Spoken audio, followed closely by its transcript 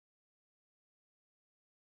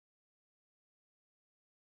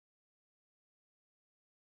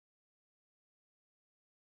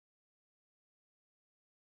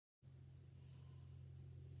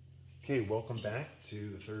Okay, welcome back to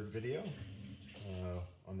the third video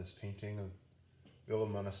on this painting of Villa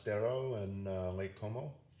Monastero in Lake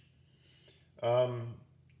Como.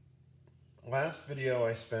 Last video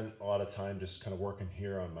I spent a lot of time just kind of working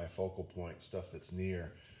here on my focal point, stuff that's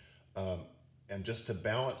near. And just to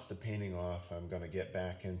balance the painting off, I'm going to get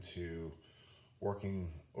back into working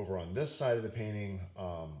over on this side of the painting,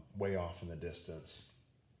 way off in the distance.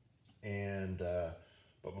 And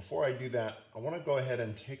but before I do that, I want to go ahead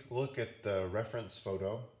and take a look at the reference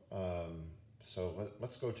photo. So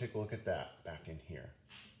let's go take a look at that back in here.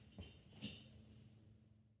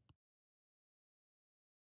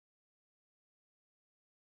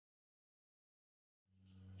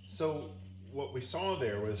 So what we saw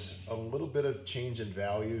there was a little bit of change in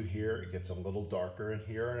value here. It gets a little darker in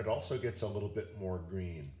here, and it also gets a little bit more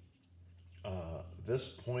green. This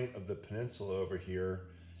point of the peninsula over here,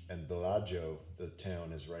 and Bellagio, the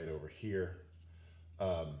town, is right over here.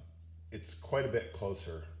 It's quite a bit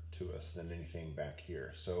closer to us than anything back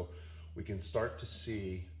here. So we can start to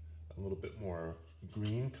see a little bit more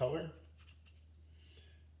green color.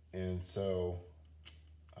 And so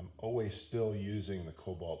I'm always still using the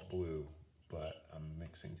cobalt blue, but I'm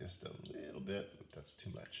mixing just a little bit. That's too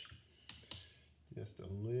much. Just a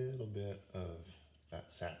little bit of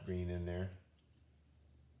that sap green in there.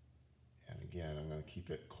 And again, I'm going to keep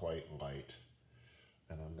it quite light.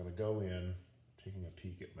 And I'm going to go in, taking a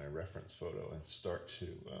peek at my reference photo, and start to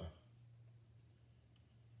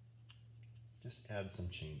just add some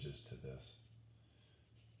changes to this.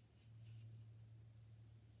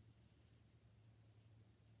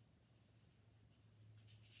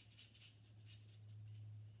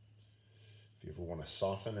 If you ever want to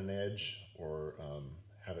soften an edge or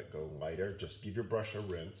have it go lighter, just give your brush a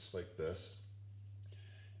rinse like this.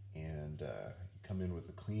 And come in with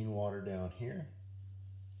the clean water down here,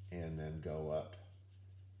 and then go up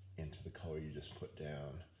into the color you just put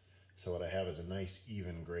down. So what I have is a nice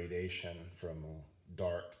even gradation from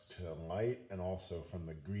dark to light, and also from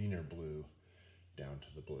the greener blue down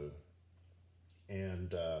to the blue.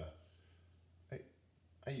 And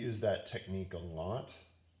I use that technique a lot.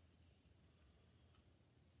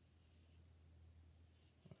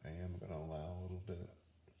 I am going to allow a little bit of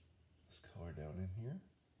this color down in here.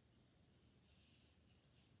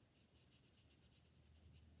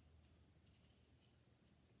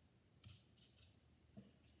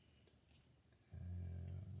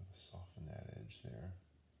 Soften that edge there.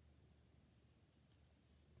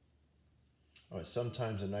 Oh,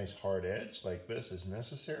 sometimes a nice hard edge like this is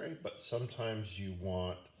necessary, but sometimes you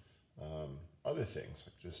want other things,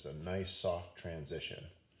 like just a nice soft transition.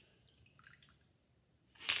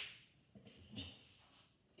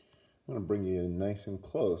 I'm going to bring you in nice and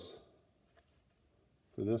close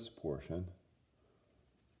for this portion,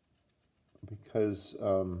 because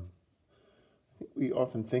we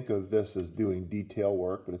often think of this as doing detail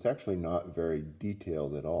work, but it's actually not very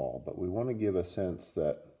detailed at all. But we want to give a sense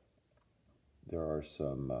that there are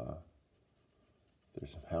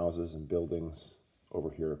there's some houses and buildings over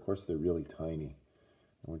here. Of course, they're really tiny.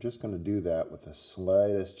 And we're just going to do that with the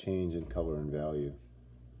slightest change in color and value.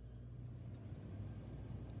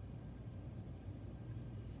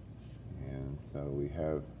 And so we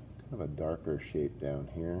have kind of a darker shape down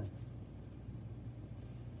here.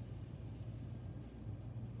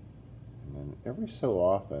 And then every so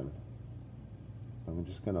often, I'm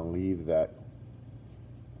just going to leave that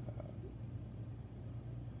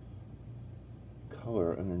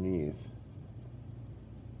color underneath.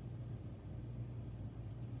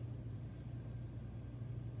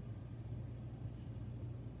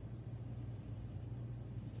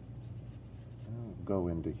 I'll go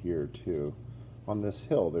into here too. On this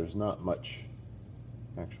hill, there's not much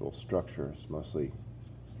actual structure. It's mostly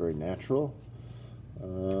very natural.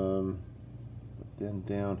 But then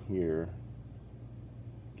down here,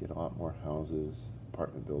 get a lot more houses,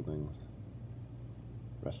 apartment buildings,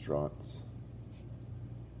 restaurants.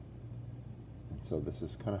 And so this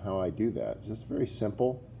is kind of how I do that. Just very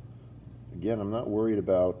simple. Again, I'm not worried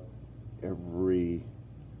about every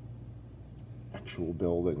actual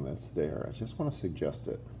building that's there. I just want to suggest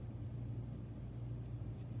it.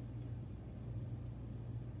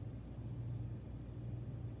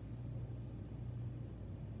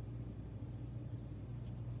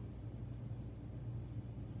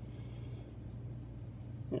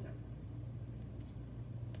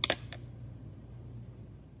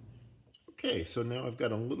 Okay, so now I've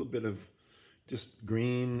got a little bit of just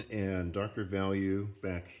green and darker value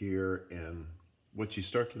back here, and what you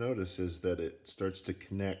start to notice is that it starts to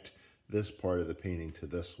connect this part of the painting to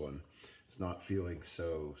this one. It's not feeling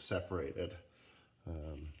so separated.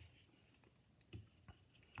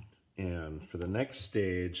 And for the next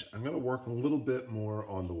stage, I'm going to work a little bit more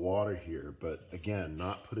on the water here, but again,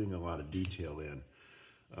 not putting a lot of detail in.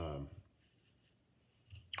 My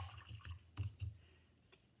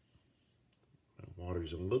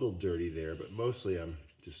water's a little dirty there, but mostly I'm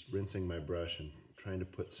just rinsing my brush and trying to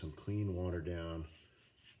put some clean water down.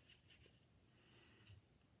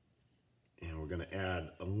 And we're going to add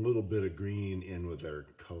a little bit of green in with our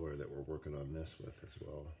color that we're working on this with as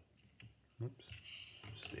well. Oops,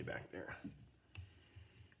 stay back there.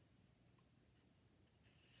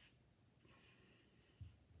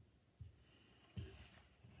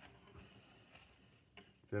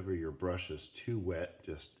 If ever your brush is too wet,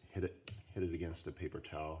 just hit it against a paper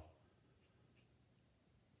towel.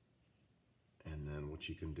 And then what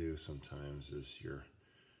you can do sometimes is your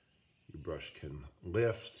brush can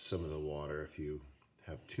lift some of the water if you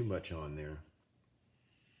have too much on there.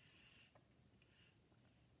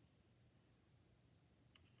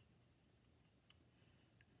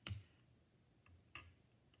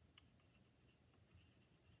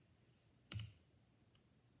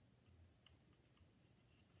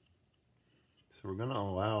 So we're going to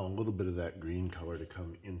allow a little bit of that green color to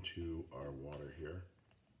come into our water here.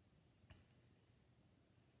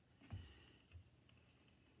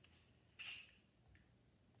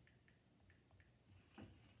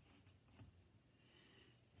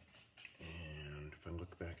 And if I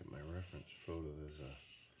look back at my reference photo, there's a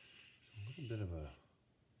little bit of a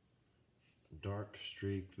dark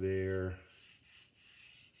streak there.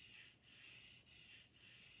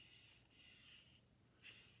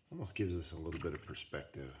 Almost gives us a little bit of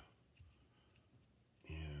perspective.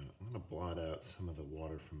 And I'm going to blot out some of the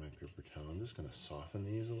water from my paper towel. I'm just going to soften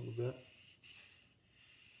these a little bit.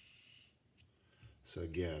 So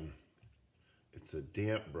again, it's a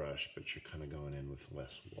damp brush, but you're kind of going in with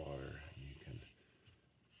less water. And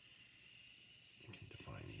you can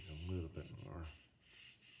define these a little bit more.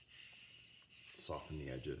 Soften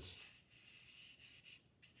the edges.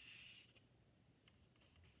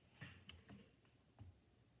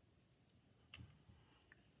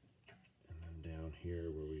 Down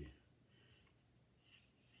here where we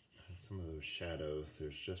have some of those shadows,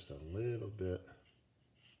 there's just a little bit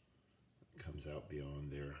that comes out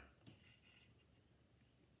beyond there.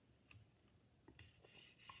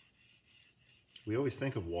 We always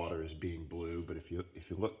think of water as being blue, but if you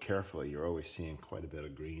look carefully, you're always seeing quite a bit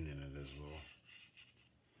of green in it as well.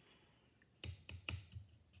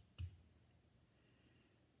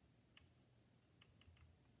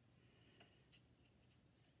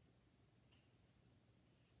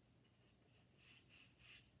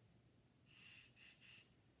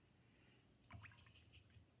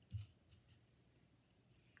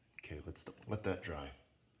 Okay, let's let that dry.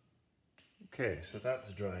 Okay, so that's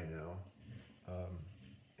dry now.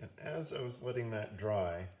 And as I was letting that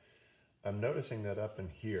dry, I'm noticing that up in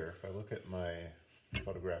here, if I look at my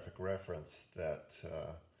photographic reference, that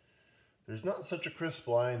there's not such a crisp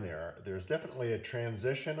line there. There's definitely a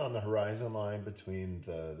transition on the horizon line between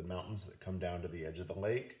the mountains that come down to the edge of the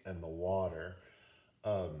lake and the water.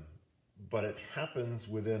 But it happens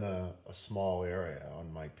within a small area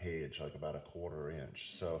on my page, like about a 1/4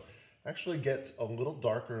 inch. So it actually gets a little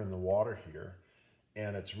darker in the water here,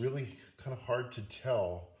 and it's really kind of hard to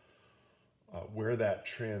tell where that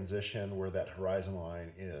transition, where that horizon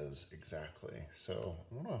line is exactly. So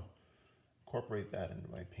I want to incorporate that into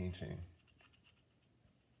my painting.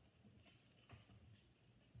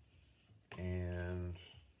 And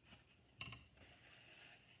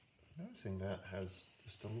noticing that has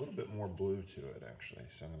just a little bit more blue to it, actually.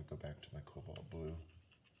 So I'm going to go back to my cobalt blue.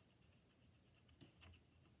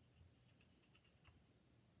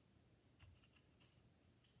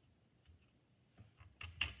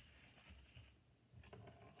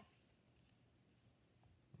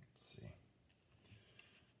 Let's see.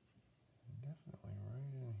 Definitely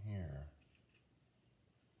right in here,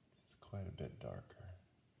 it's quite a bit darker.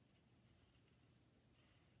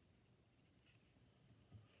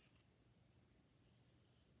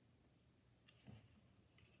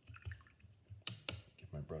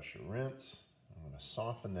 Give my brush a rinse. I'm going to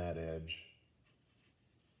soften that edge.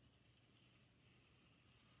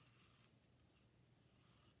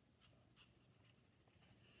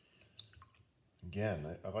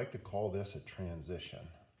 Again, I like to call this a transition.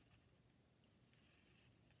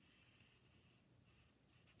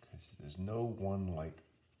 Because there's no one like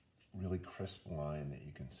really crisp line that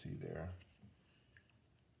you can see there.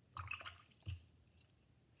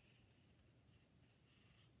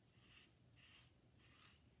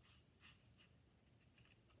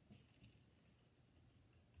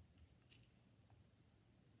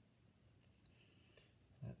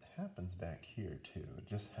 It happens back here too. It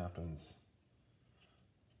just happens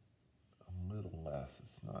a little less.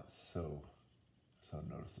 It's not so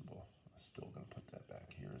noticeable. I'm still going to put that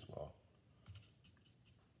back here as well.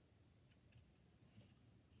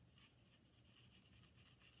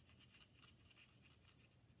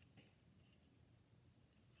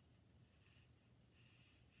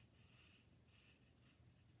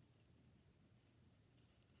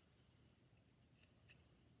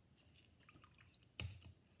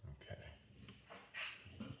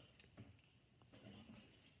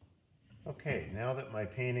 Okay, now that my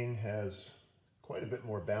painting has quite a bit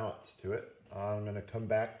more balance to it, I'm going to come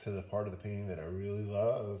back to the part of the painting that I really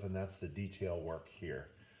love, and that's the detail work here.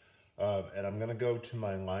 And I'm going to go to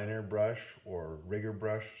my liner brush or rigger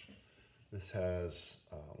brush. This has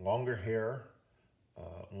longer hair,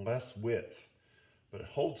 less width, but it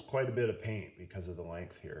holds quite a bit of paint because of the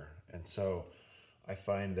length here. And so I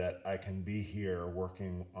find that I can be here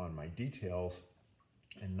working on my details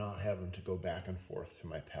and not having to go back and forth to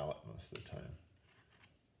my palette most of the time.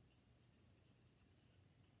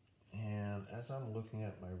 And as I'm looking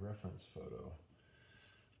at my reference photo,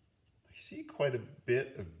 I see quite a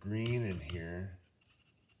bit of green in here,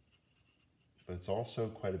 but it's also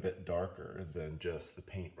quite a bit darker than just the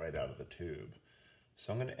paint right out of the tube.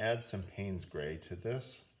 So I'm going to add some Payne's Gray to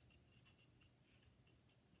this.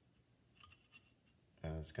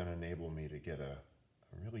 And it's going to enable me to get a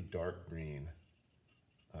really dark green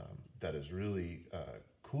that is really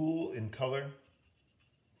cool in color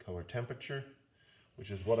temperature, which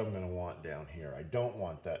is what I'm going to want down here. I don't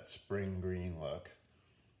want that spring green look.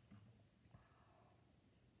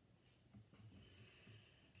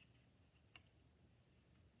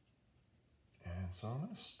 And so I'm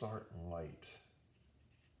going to start light.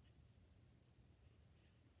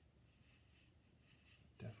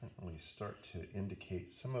 Definitely start to indicate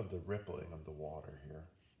some of the rippling of the water here.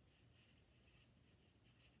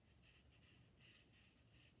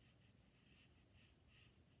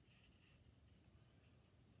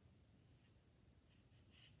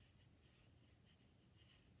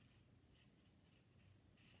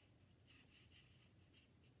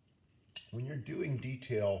 When you're doing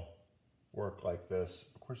detail work like this,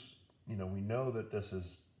 of course, you know, we know that this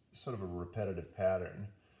is sort of a repetitive pattern,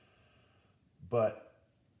 but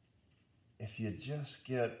if you just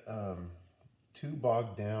get too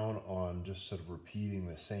bogged down on just sort of repeating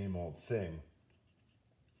the same old thing,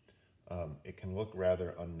 it can look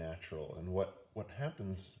rather unnatural. And what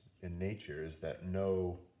happens in nature is that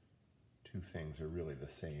no two things are really the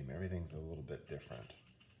same. Everything's a little bit different.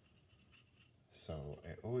 So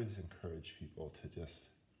I always encourage people to just,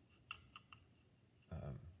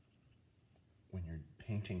 when you're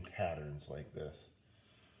painting patterns like this,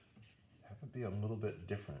 have it be a little bit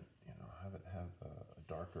different. You know, have it have a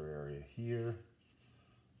darker area here,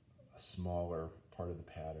 a smaller part of the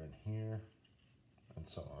pattern here, and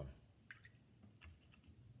so on.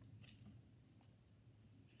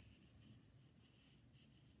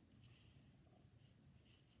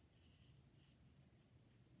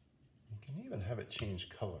 You can even have it change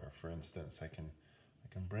color. For instance, I can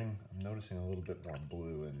bring, I'm noticing a little bit more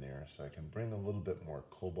blue in there, so I can bring a little bit more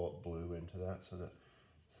cobalt blue into that so that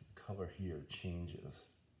the color here changes.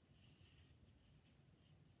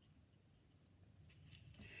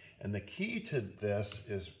 And the key to this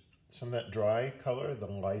is some of that dry color, the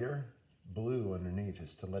lighter blue underneath,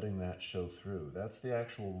 is to letting that show through. That's the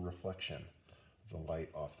actual reflection of the light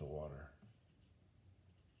off the water.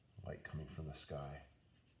 Light coming from the sky.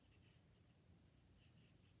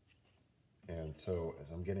 And so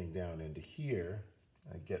as I'm getting down into here,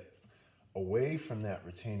 I get away from that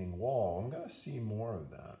retaining wall, I'm going to see more of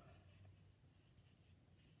that.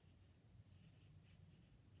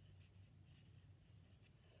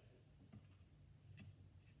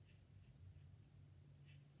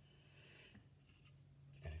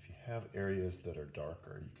 And if you have areas that are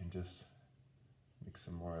darker, you can just mix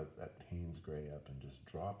some more of that Payne's Gray up and just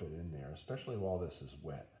drop it in there, especially while this is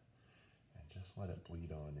wet, and just let it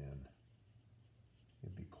bleed on in.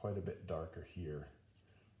 It'd be quite a bit darker here,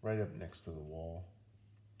 right up next to the wall.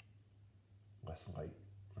 Less light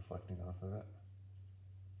reflecting off of it.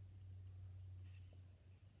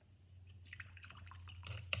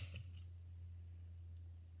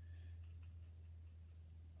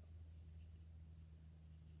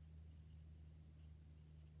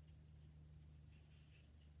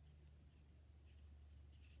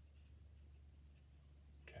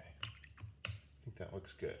 Okay, I think that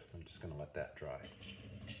looks good. I'm just going to let that dry.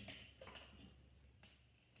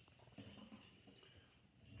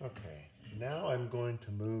 Okay, now I'm going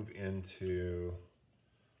to move into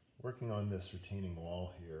working on this retaining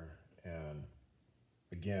wall here, and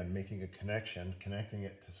again, making a connection, connecting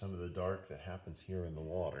it to some of the dark that happens here in the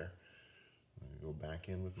water. I'm going to go back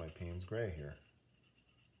in with my Payne's Gray here.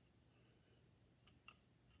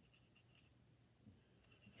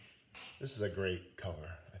 This is a great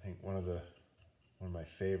color. I think one of my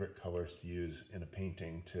favorite colors to use in a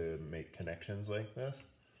painting to make connections like this.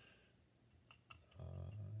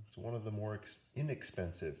 It's one of the more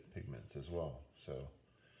inexpensive pigments as well, so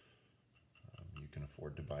you can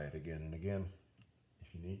afford to buy it again and again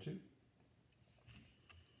if you need to.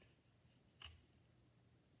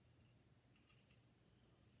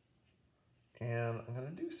 And I'm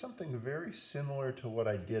going to do something very similar to what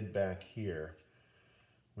I did back here,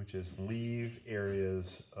 which is leave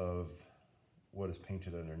areas of what is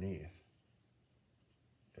painted underneath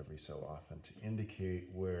every so often to indicate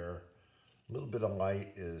where a little bit of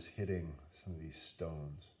light is hitting some of these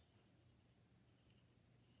stones.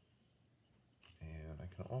 And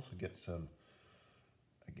I can also get some,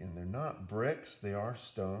 again, they're not bricks, they are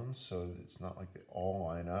stones, so it's not like they all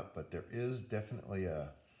line up, but there is definitely a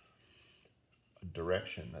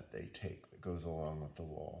direction that they take that goes along with the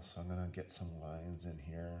wall. So I'm going to get some lines in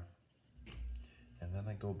here. And then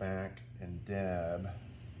I go back and dab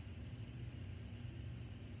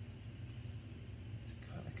to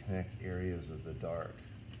kind of connect areas of the dark.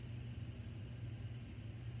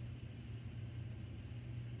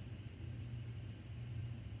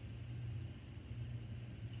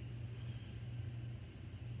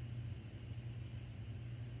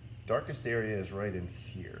 Darkest area is right in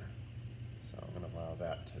here. So I'm going to allow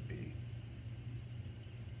that to be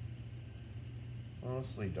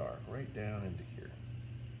mostly dark, right down into here.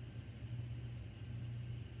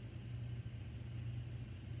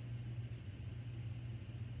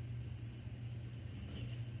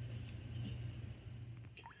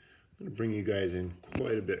 I'm going to bring you guys in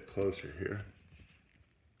quite a bit closer here.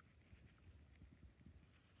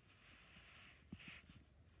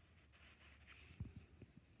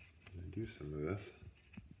 As I do some of this.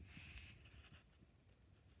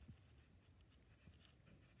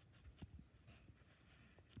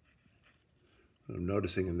 What I'm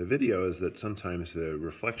noticing in the video is that sometimes the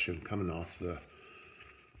reflection coming off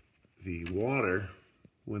the water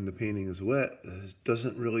when the painting is wet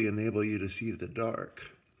doesn't really enable you to see the dark.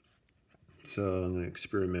 So I'm going to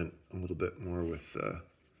experiment a little bit more with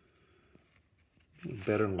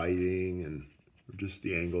better lighting and just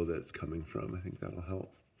the angle that it's coming from. I think that'll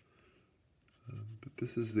help. But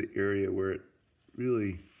this is the area where it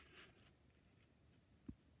really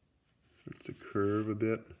starts to curve a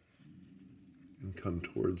bit and come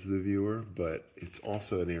towards the viewer, but it's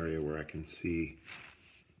also an area where I can see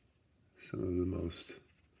some of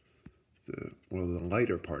the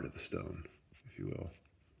lighter part of the stone, if you will.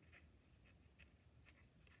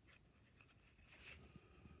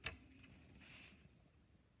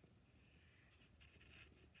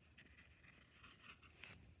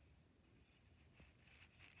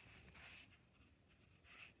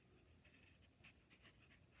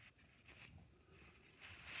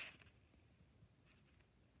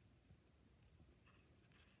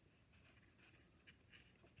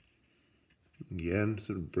 Again,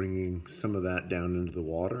 sort of bringing some of that down into the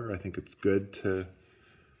water. I think it's good to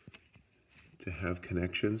have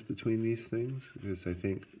connections between these things, because I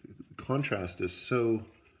think the contrast is so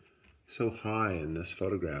high in this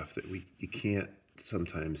photograph that you can't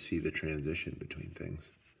sometimes see the transition between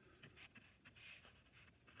things.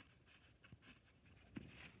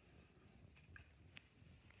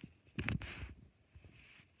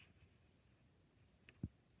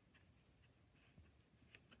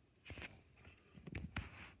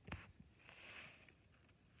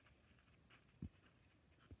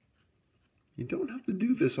 You don't have to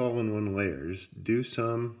do this all in one layer. Just do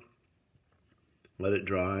some, let it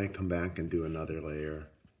dry, come back and do another layer.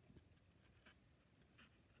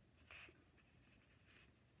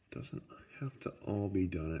 Doesn't have to all be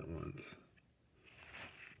done at once.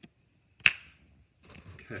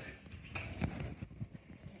 Okay.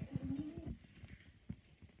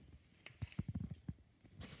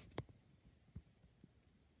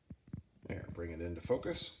 There, bring it into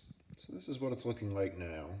focus. So this is what it's looking like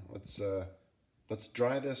now. Let's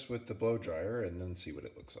dry this with the blow dryer and then see what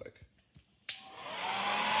it looks like.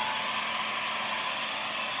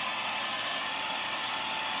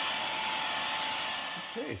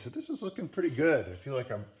 Okay, so this is looking pretty good. I feel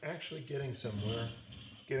like I'm actually getting somewhere,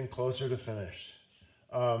 getting closer to finished.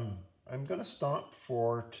 I'm gonna stop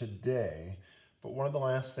for today, but one of the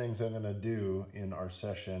last things I'm gonna do in our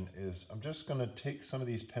session is I'm just gonna take some of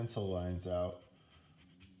these pencil lines out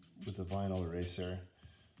with a vinyl eraser.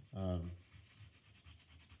 I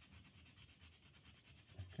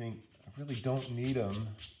think I really don't need them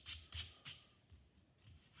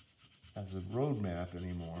as a road map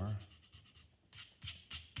anymore.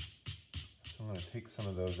 So I'm going to take some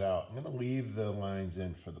of those out. I'm going to leave the lines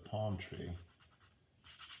in for the palm tree.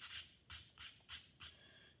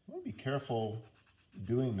 I want to be careful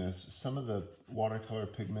doing this. Some of the watercolor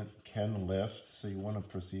pigment can lift, so you want to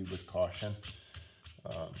proceed with caution.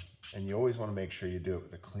 And you always want to make sure you do it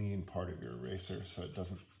with a clean part of your eraser so it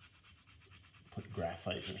doesn't put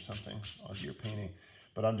graphite or something onto your painting.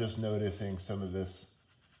 But I'm just noticing some of this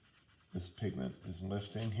pigment is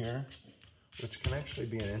lifting here, which can actually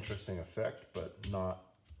be an interesting effect, but not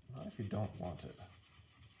if you don't want it.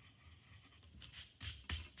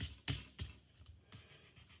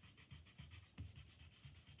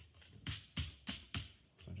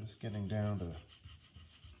 So just getting down to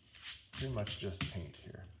pretty much just paint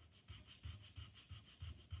here.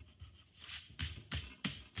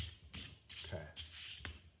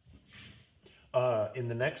 In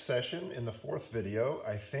the next session, in the 4th video,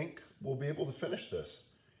 I think we'll be able to finish this.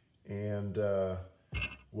 And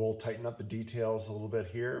we'll tighten up the details a little bit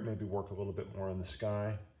here, maybe work a little bit more in the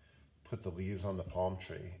sky, put the leaves on the palm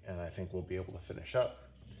tree, and I think we'll be able to finish up.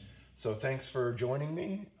 So thanks for joining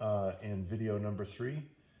me in video number 3.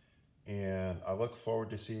 And I look forward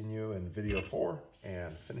to seeing you in video 4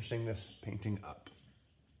 and finishing this painting up.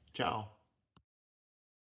 Ciao.